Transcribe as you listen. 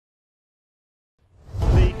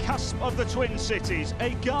cusp of the Twin Cities,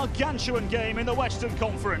 a gargantuan game in the Western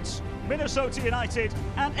Conference. Minnesota United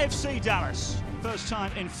and FC Dallas. First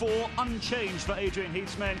time in 4, unchanged for Adrian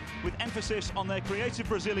Heath's men, with emphasis on their creative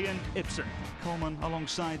Brazilian, Ibsen. Coleman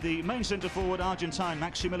alongside the main centre-forward Argentine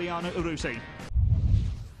Maximiliano Urruti.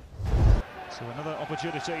 So another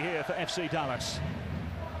opportunity here for FC Dallas.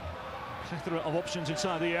 Plethora of options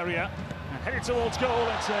inside the area. And headed towards goal.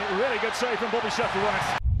 It's a really good save from Bobby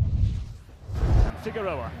Shuttleworth. And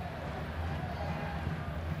Figueroa.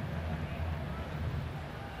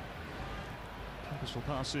 Purposeful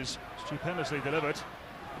passes, stupendously delivered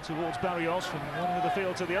towards Barrios from one end of the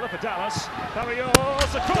field to the other for Dallas.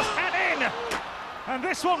 Barrios across and in! And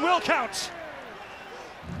this one will count.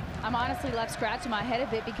 I'm honestly left scratching my head a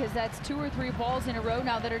bit because that's 2 or 3 balls in a row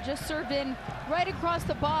now that are just served in right across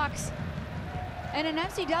the box. And an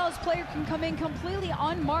FC Dallas player can come in completely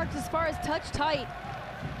unmarked as far as touch tight.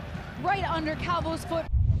 Right under Calvo's foot.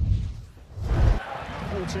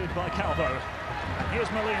 Halted by Calvo. And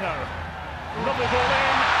here's Molino. Lovely ball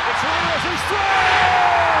in. It's Rios who's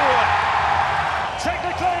through!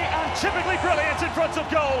 Technically and typically brilliant in front of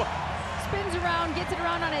goal. Spins around, gets it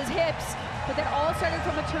around on his hips. But that all started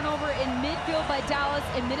from a turnover in midfield by Dallas,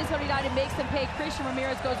 and Minnesota United makes them pay. Christian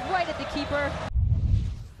Ramirez goes right at the keeper.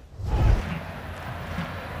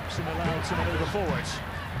 Allowed to maneuver forward.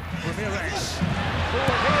 Ramirez.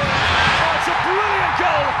 Forward here. Oh, it's a brilliant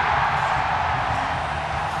goal!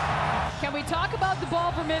 Can we talk about the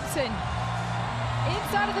ball from Ibsen?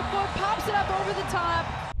 Inside of the foot, pops it up over the top.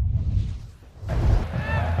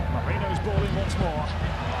 Marino's ball in once more.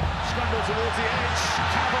 Scramble towards the edge.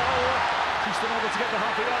 Cavo. She's been able to get the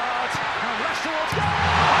half a yard. And rush towards goal!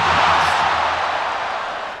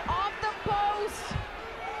 Off the post!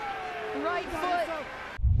 Right foot.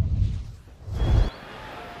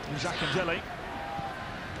 Akindele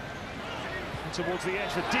towards the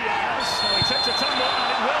edge for Diaz. Oh, he takes a tumble and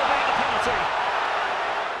it will be a penalty.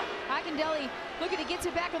 Akindele, look at it, gets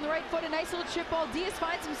it back on the right foot. A nice little chip ball. Diaz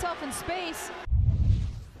finds himself in space.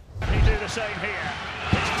 He do the same here.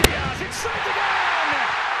 It's Diaz. It's saved again.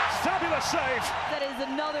 Fabulous save. That is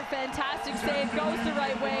another fantastic save. Goes the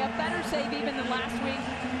right way. A better save even than last week.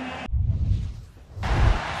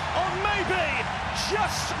 Or maybe,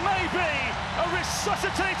 just maybe, a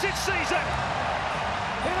resuscitated season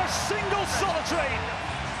in a single solitary,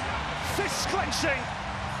 fist clenching.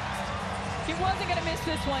 He wasn't going to miss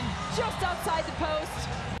this one, just outside the post.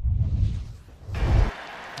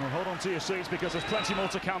 Well, hold on to your seats because there's plenty more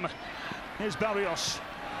to come. Here's Barrios.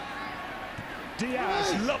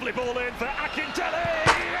 Diaz, lovely ball in for Akindele.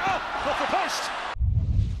 Oh, off the post.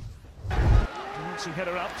 Once he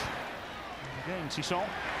header up. Again, Tisson.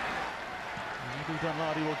 Maybe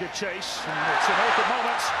Dunladi will give chase, and it's an awkward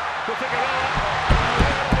moment for Figueroa. A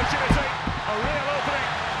real opportunity, a real opening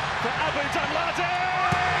for Abu Dunladi.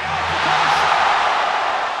 Off the post!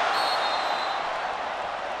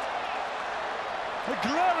 A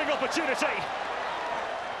glaring opportunity.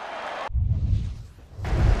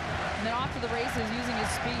 And then off to the races using his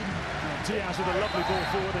speed. Diaz with a lovely ball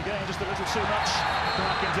forward again, just a little too much for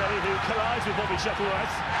Akindele, who collides with Bobby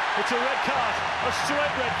Shuttleworth. It's a red card, a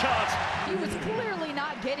straight red card. He was clearly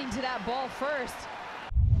not getting to that ball first.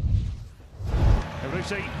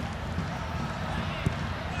 Urruti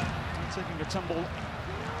taking a tumble,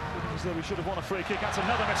 as though we should have won a free kick. That's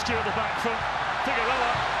another miscue at the back from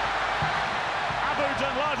Figueroa. Abu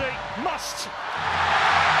Dunladi must,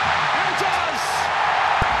 and does!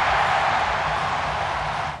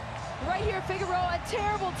 Right here, Figueroa, a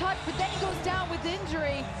terrible touch, but then he goes down with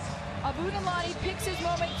injury. Abu Dunladi picks his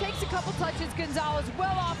moment, takes a couple touches. Gonzalez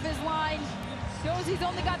well off his line. Knows he's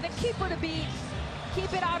only got the keeper to beat.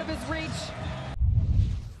 Keep it out of his reach.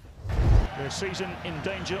 Their season in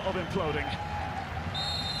danger of imploding.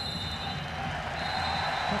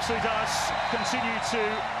 FC Dallas continue to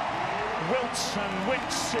wilt and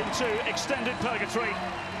wince into extended purgatory.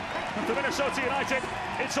 And for Minnesota United,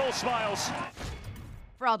 it's all smiles.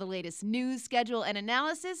 For all the latest news, schedule, and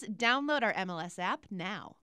analysis, download our MLS app now.